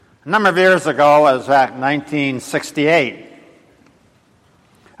A number of years ago, it was back 1968,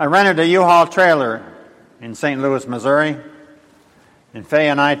 I rented a U-Haul trailer in St. Louis, Missouri, and Faye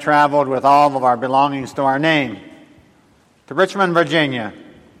and I traveled with all of our belongings to our name to Richmond, Virginia,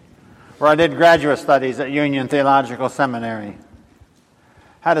 where I did graduate studies at Union Theological Seminary.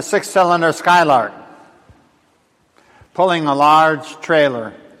 Had a 6-cylinder Skylark pulling a large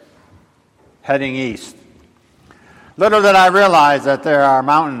trailer heading east. Little did I realize that there are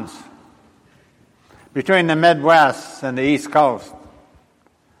mountains between the Midwest and the East Coast.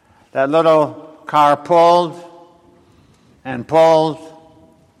 That little car pulled and pulled.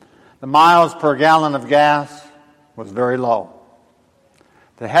 The miles per gallon of gas was very low.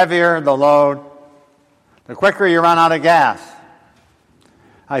 The heavier the load, the quicker you run out of gas.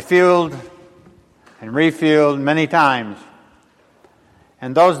 I fueled and refueled many times.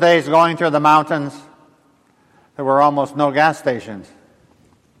 And those days going through the mountains, there were almost no gas stations.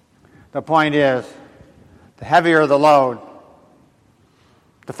 The point is, the heavier the load,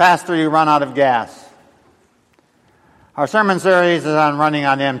 the faster you run out of gas. Our sermon series is on running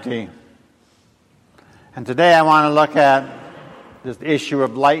on empty. And today I want to look at this issue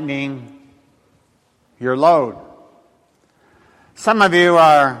of lightening your load. Some of you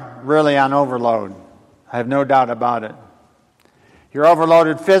are really on overload. I have no doubt about it. You're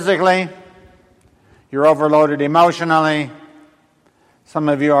overloaded physically. You're overloaded emotionally. Some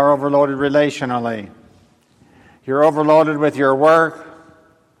of you are overloaded relationally. You're overloaded with your work,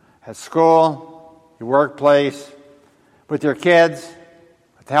 at school, your workplace, with your kids,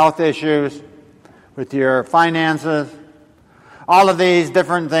 with health issues, with your finances. All of these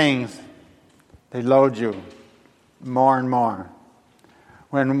different things, they load you more and more.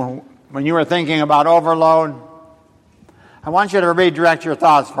 When you were thinking about overload, I want you to redirect your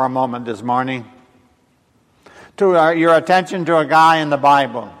thoughts for a moment this morning to your attention to a guy in the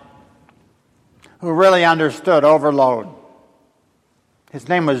Bible who really understood overload. His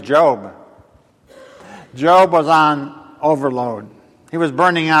name was Job. Job was on overload. He was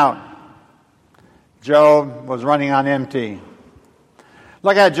burning out. Job was running on empty.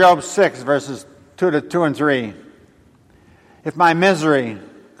 Look at Job 6, verses 2 and 3. If my misery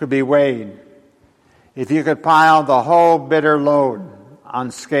could be weighed, if you could pile the whole bitter load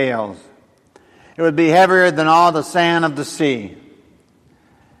on scales, it would be heavier than all the sand of the sea.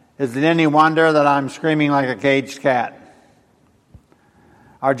 Is it any wonder that I'm screaming like a caged cat?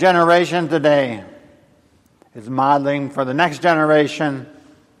 Our generation today is modeling for the next generation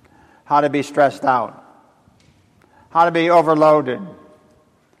how to be stressed out, how to be overloaded,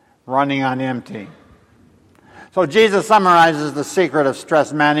 running on empty. So Jesus summarizes the secret of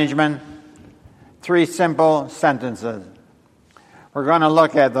stress management, 3 simple sentences. We're going to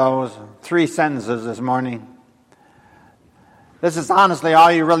look at those 3 sentences this morning. This is honestly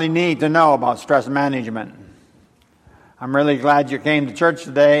all you really need to know about stress management. I'm really glad you came to church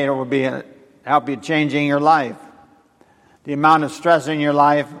today. It will help you changing your life. The amount of stress in your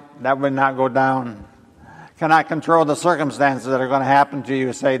life, that would not go down. Cannot control the circumstances that are going to happen to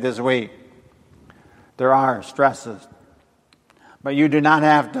you, say, this week. There are stresses. But you do not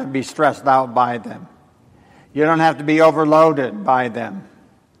have to be stressed out by them. You don't have to be overloaded by them.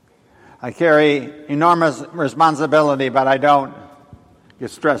 I carry enormous responsibility, but I don't get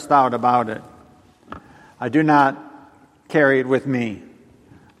stressed out about it. I do not carry it with me.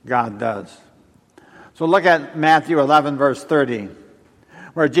 God does. So look at Matthew 11, verse 30,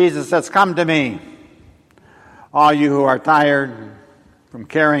 where Jesus says, "Come to me, all you who are tired from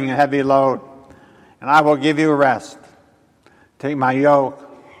carrying a heavy load, and I will give you rest. Take my yoke,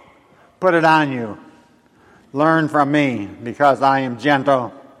 put it on you. Learn from me, because I am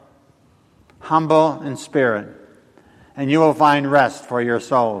gentle, humble in spirit, and you will find rest for your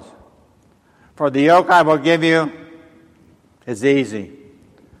souls. For the yoke I will give you is easy.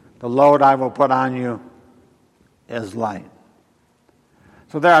 The load I will put on you is light."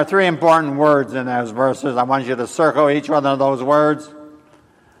 So there are 3 important words in those verses. I want you to circle each one of those words.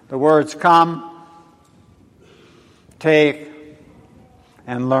 The words come, take,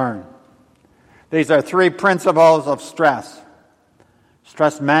 and learn. These are 3 principles of stress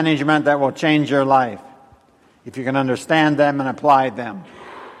management that will change your life if you can understand them and apply them.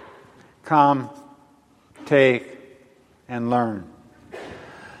 Come, take, and learn.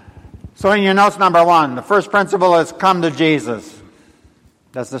 So in your notes, number 1, the first principle is come to Jesus.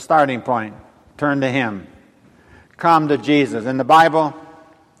 That's the starting point. Turn to Him. Come to Jesus. In the Bible,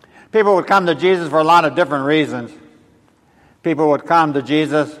 people would come to Jesus for a lot of different reasons. People would come to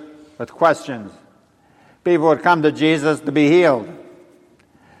Jesus with questions. People would come to Jesus to be healed.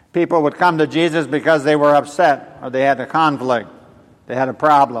 People would come to Jesus because they were upset or they had a conflict. They had a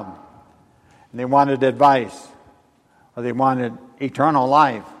problem. And they wanted advice. Or they wanted eternal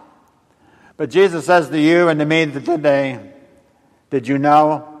life. But Jesus says to you and to me today, did you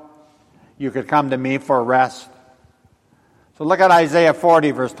know you could come to me for rest? So look at Isaiah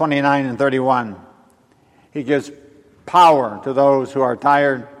 40, verse 29 and 31. He gives power to those who are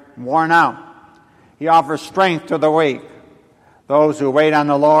tired, worn out. He offers strength to the weak. Those who wait on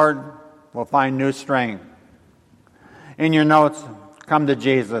the Lord will find new strength. In your notes, come to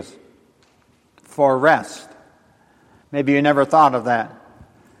Jesus for rest. Maybe you never thought of that.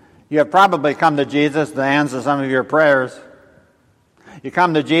 You have probably come to Jesus to answer some of your prayers. You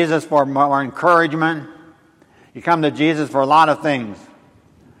come to Jesus for more encouragement. You come to Jesus for a lot of things.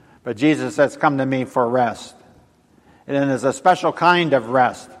 But Jesus says, come to me for rest. And it is a special kind of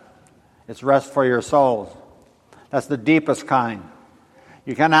rest. It's rest for your souls. That's the deepest kind.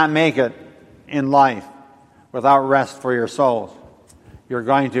 You cannot make it in life without rest for your souls. You're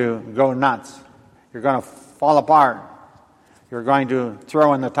going to go nuts. You're going to fall apart. You're going to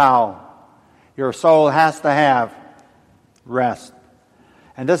throw in the towel. Your soul has to have rest.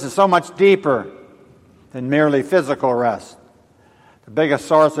 And this is so much deeper than merely physical rest. The biggest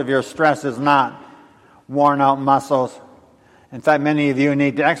source of your stress is not worn out muscles. In fact, many of you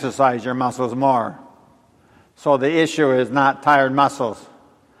need to exercise your muscles more. So the issue is not tired muscles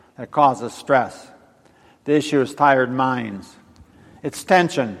that causes stress. The issue is tired minds. It's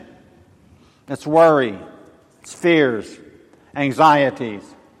tension. It's worry. It's fears, anxieties,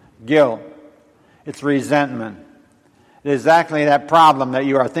 guilt. It's resentment. It is exactly that problem that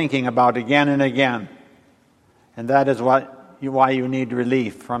you are thinking about again and again. And that is why you need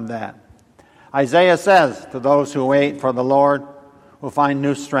relief from that. Isaiah says, to those who wait for the Lord will find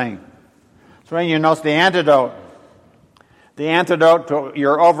new strength. So in your notes, the antidote to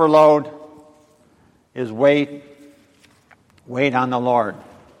your overload is wait on the Lord.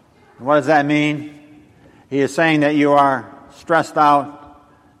 And what does that mean? He is saying that you are stressed out.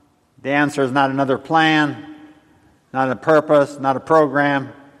 The answer is not another plan, not a purpose, not a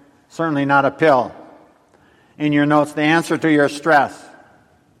program, certainly not a pill. In your notes, the answer to your stress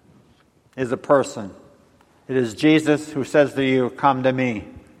is a person. It is Jesus who says to you, come to me,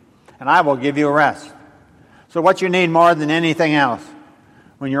 and I will give you rest. So what you need more than anything else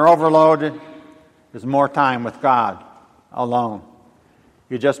when you're overloaded is more time with God alone.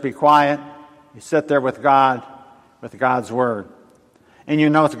 You just be quiet. You sit there with God, with God's Word. In your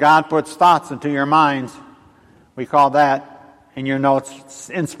notes, God puts thoughts into your minds. We call that, in your notes,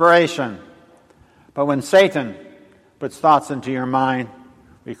 inspiration. But when Satan puts thoughts into your mind,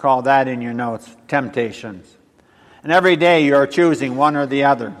 we call that, in your notes, temptations. And every day you are choosing one or the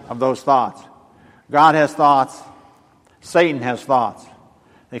other of those thoughts. God has thoughts. Satan has thoughts.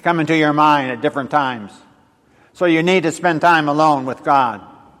 They come into your mind at different times. So you need to spend time alone with God.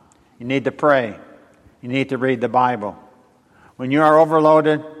 You need to pray. You need to read the Bible. When you are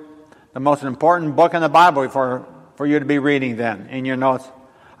overloaded, the most important book in the Bible for you to be reading then, in your notes,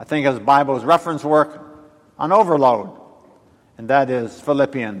 I think is Bible's reference work on overload. And that is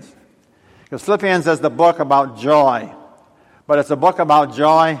Philippians. Because Philippians is the book about joy. But it's a book about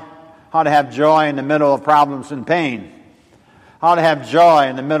joy, how to have joy in the middle of problems and pain. How to have joy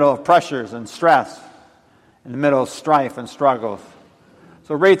in the middle of pressures and stress. In the middle of strife and struggles.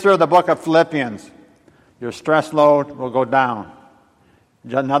 So read through the book of Philippians. Your stress load will go down.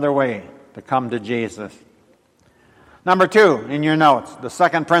 Just another way to come to Jesus. Number 2, in your notes, the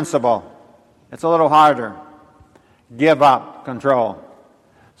second principle. It's a little harder. Give up control.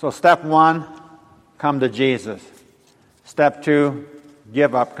 So step 1, come to Jesus. Step 2,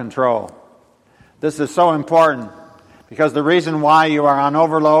 give up control. This is so important because the reason why you are on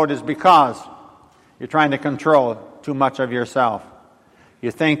overload is because you're trying to control too much of yourself.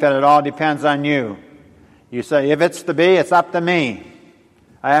 You think that it all depends on you. You say, if it's to be, it's up to me.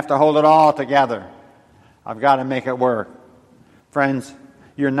 I have to hold it all together. I've got to make it work. Friends,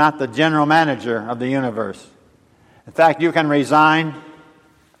 you're not the general manager of the universe. In fact, you can resign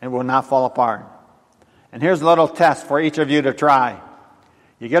and it will not fall apart. And here's a little test for each of you to try.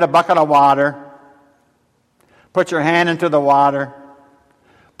 You get a bucket of water, put your hand into the water,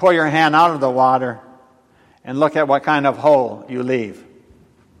 pull your hand out of the water, and look at what kind of hole you leave.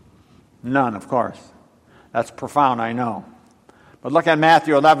 None, of course. That's profound, I know. But look at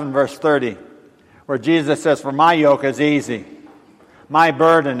Matthew 11, verse 30, where Jesus says, for my yoke is easy. My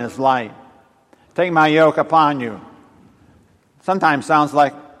burden is light. Take my yoke upon you. Sometimes sounds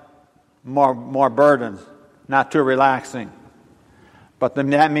like more burdens, not too relaxing. But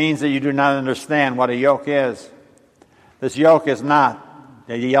that means that you do not understand what a yoke is. This yoke is not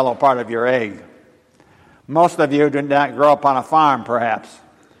the yellow part of your egg. Most of you did not grow up on a farm, perhaps.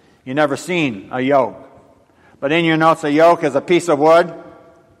 You never seen a yoke. But in your notes, a yoke is a piece of wood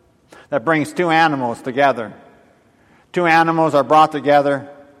that brings two animals together. Two animals are brought together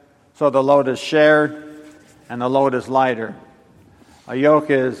so the load is shared and the load is lighter. A yoke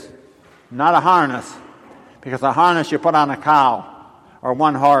is not a harness, because a harness you put on a cow or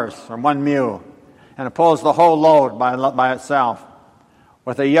one horse or one mule, and it pulls the whole load by itself.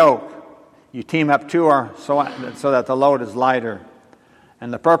 With a yoke, you team up two so that the load is lighter.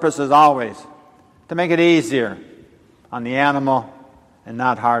 And the purpose is always to make it easier on the animal and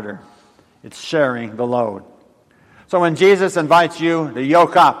not harder. It's sharing the load. So when Jesus invites you to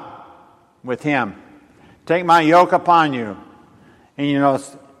yoke up with Him, take my yoke upon you. And you know,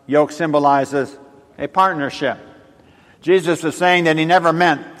 yoke symbolizes a partnership. Jesus is saying that He never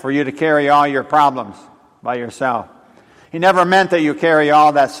meant for you to carry all your problems by yourself. He never meant that you carry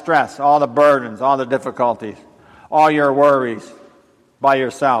all that stress, all the burdens, all the difficulties, all your worries by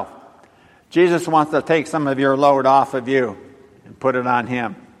yourself. Jesus wants to take some of your load off of you and put it on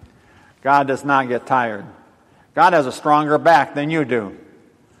Him. God does not get tired. God has a stronger back than you do.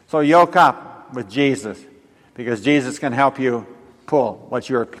 So yoke up with Jesus, because Jesus can help you pull what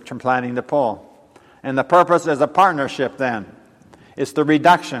you're planning to pull. And the purpose is a partnership then. It's the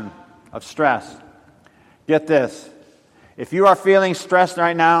reduction of stress. Get this. If you are feeling stressed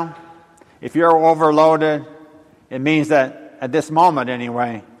right now, if you're overloaded, it means that at this moment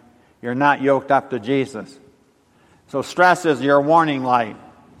anyway, you're not yoked up to Jesus. So stress is your warning light.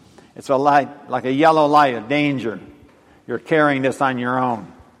 It's a light, like a yellow light of danger. You're carrying this on your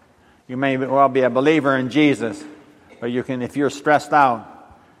own. You may well be a believer in Jesus, but you can, if you're stressed out,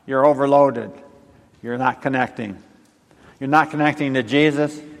 you're overloaded. You're not connecting. You're not connecting to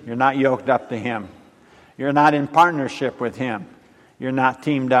Jesus. You're not yoked up to Him. You're not in partnership with Him. You're not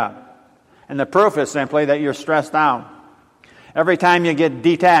teamed up. And the proof is simply that you're stressed out. Every time you get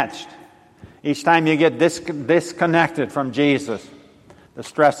detached, each time you get disconnected from Jesus, the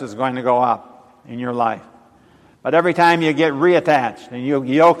stress is going to go up in your life. But every time you get reattached and you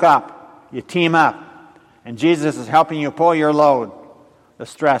yoke up, you team up, and Jesus is helping you pull your load, the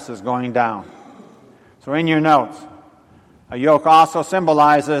stress is going down. So in your notes, a yoke also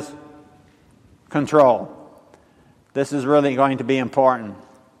symbolizes control. This is really going to be important.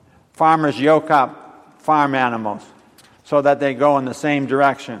 Farmers yoke up farm animals so that they go in the same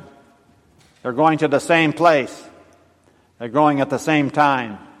direction. They're going to the same place. They're going at the same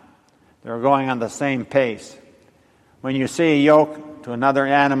time. They're going on the same pace. When you see a yoke to another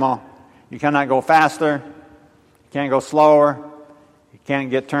animal, you cannot go faster, you can't go slower, you can't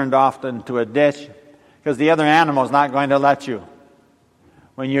get turned off into a ditch, because the other animal is not going to let you.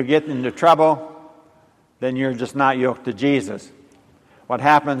 When you get into trouble, then you're just not yoked to Jesus. What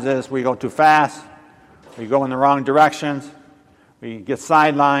happens is we go too fast, we go in the wrong directions, we get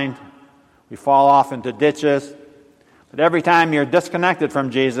sidelined, we fall off into ditches. But every time you're disconnected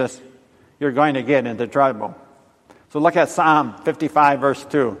from Jesus, you're going to get into trouble. So look at Psalm 55, verse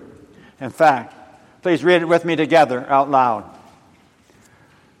 2. In fact, please read it with me together out loud.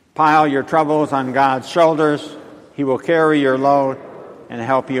 Pile your troubles on God's shoulders. He will carry your load and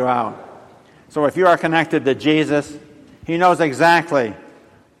help you out. So if you are connected to Jesus, He knows exactly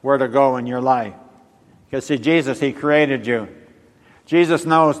where to go in your life. Because see, Jesus, He created you. Jesus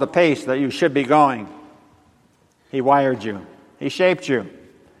knows the pace that you should be going. He wired you. He shaped you.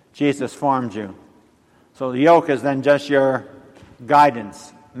 Jesus formed you. So the yoke is then just your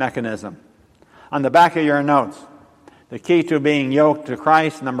guidance mechanism. On the back of your notes, the key to being yoked to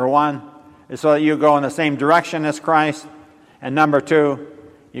Christ, number one, is so that you go in the same direction as Christ. And number two,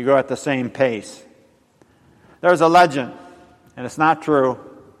 you go at the same pace. There's a legend, and it's not true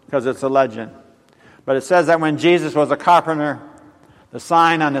because it's a legend. But it says that when Jesus was a carpenter, the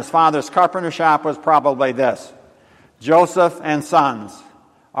sign on his father's carpenter shop was probably this: Joseph and sons,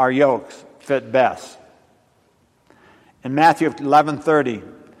 our yokes fit best. In Matthew 11:30,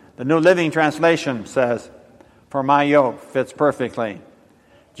 the New Living Translation says, "For my yoke fits perfectly."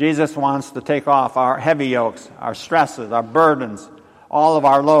 Jesus wants to take off our heavy yokes, our stresses, our burdens, all of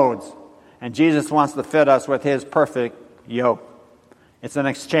our loads. And Jesus wants to fit us with His perfect yoke. It's an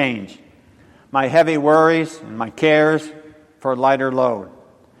exchange. My heavy worries and my cares for a lighter load.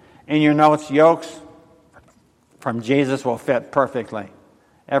 In your notes, yokes from Jesus will fit perfectly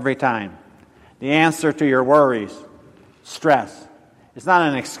every time. The answer to your worries, stress, it's not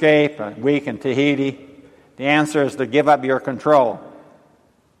an escape, a week in Tahiti. The answer is to give up your control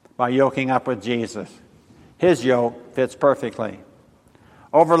by yoking up with Jesus. His yoke fits perfectly.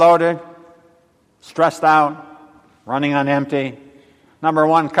 Overloaded, stressed out, running on empty. Number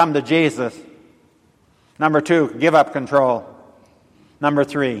one, come to Jesus. Number 2, give up control. Number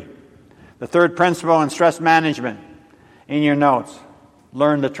 3, the third principle in stress management in your notes,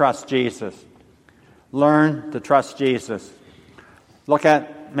 learn to trust Jesus. Learn to trust Jesus. Look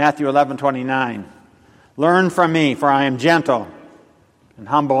at Matthew 11:29. Learn from me, for I am gentle and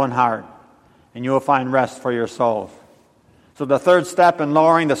humble in heart, and you will find rest for your souls. So the third step in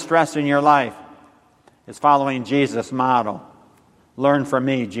lowering the stress in your life is following Jesus' model. Learn from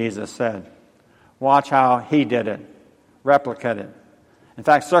me, Jesus said. Watch how he did it. Replicate it. In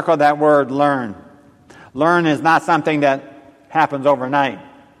fact, circle that word, learn. Learn is not something that happens overnight.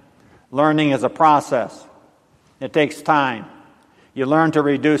 Learning is a process. It takes time. You learn to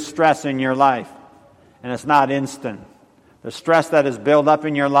reduce stress in your life, and it's not instant. The stress that is built up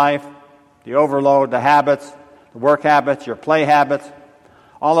in your life, the overload, the habits, the work habits, your play habits,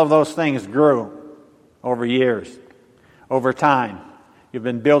 all of those things grew over years, over time. You've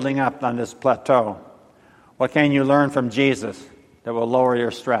been building up on this plateau. What can you learn from Jesus that will lower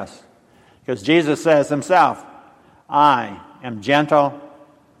your stress? Because Jesus says himself, I am gentle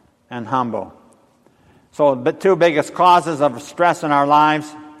and humble. So the two biggest causes of stress in our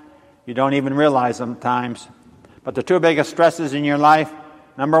lives, you don't even realize sometimes, but the two biggest stresses in your life,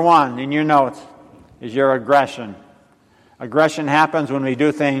 number 1, in your notes, is your aggression. Aggression happens when we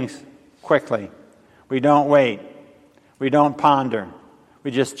do things quickly. We don't wait. We don't ponder. We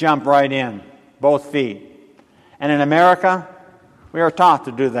just jump right in, both feet. And in America, we are taught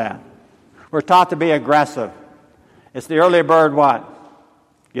to do that. We're taught to be aggressive. It's the early bird what?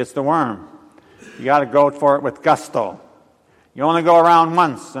 Gets the worm. You got to go for it with gusto. You only go around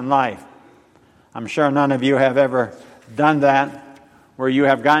once in life. I'm sure none of you have ever done that, where you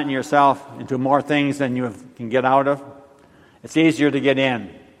have gotten yourself into more things than you can get out of. It's easier to get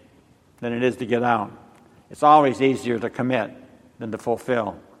in than it is to get out. It's always easier to commit than to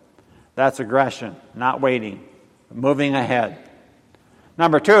fulfill. That's aggression, not waiting, but moving ahead.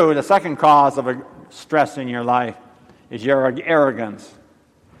 Number 2, the second cause of stress in your life is your arrogance.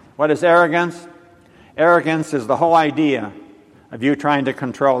 What is arrogance? Arrogance is the whole idea of you trying to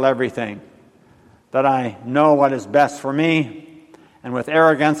control everything. That I know what is best for me, and with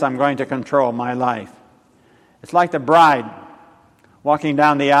arrogance I'm going to control my life. It's like the bride walking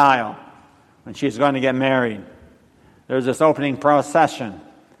down the aisle when she's going to get married. There's this opening procession.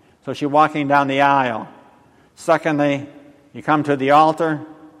 So she's walking down the aisle. Secondly, you come to the altar.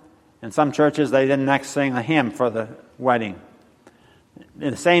 In some churches, they didn't next sing a hymn for the wedding.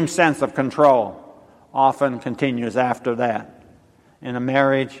 The same sense of control often continues after that. In a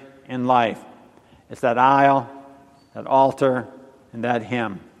marriage, in life, it's that aisle, that altar, and that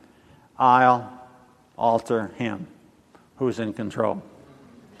hymn. Aisle, altar, hymn. Who's in control?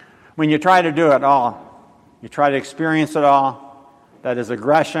 When you try to do it all, you try to experience it all, that is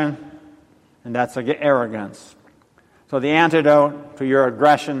aggression, and that's arrogance. So the antidote to your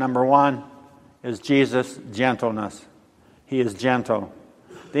aggression, number 1, is Jesus' gentleness. He is gentle.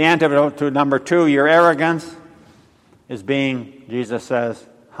 The antidote to number 2, your arrogance, is being, Jesus says,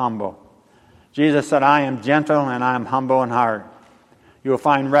 humble. Jesus said, I am gentle and I am humble in heart. You will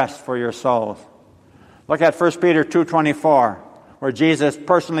find rest for your souls. Look at 1 Peter 2:24, where Jesus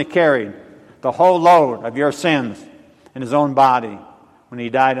personally carried the whole load of your sins in his own body when he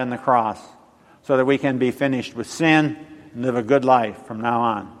died on the cross, so that we can be finished with sin and live a good life from now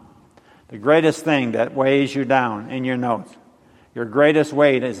on. The greatest thing that weighs you down in your notes, your greatest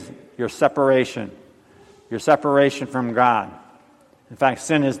weight is your separation from God. In fact,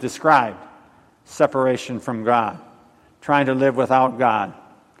 sin is described, separation from God, trying to live without God,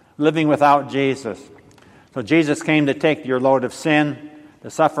 living without Jesus. So Jesus came to take your load of sin, to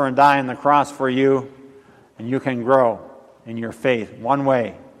suffer and die on the cross for you, and you can grow in your faith. One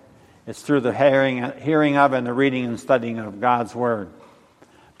way, it's through the hearing of and the reading and studying of God's Word.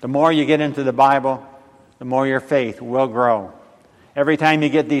 The more you get into the Bible, the more your faith will grow. Every time you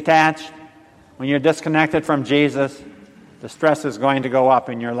get detached, when you're disconnected from Jesus, the stress is going to go up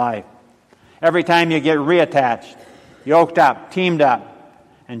in your life. Every time you get reattached, yoked up, teamed up,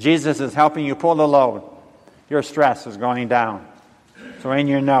 and Jesus is helping you pull the load, your stress is going down. So in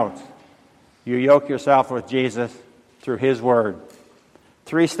your notes, you yoke yourself with Jesus through his Word.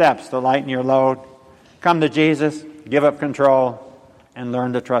 3 steps to lighten your load. Come to Jesus, give up control, and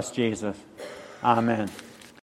learn to trust Jesus. Amen.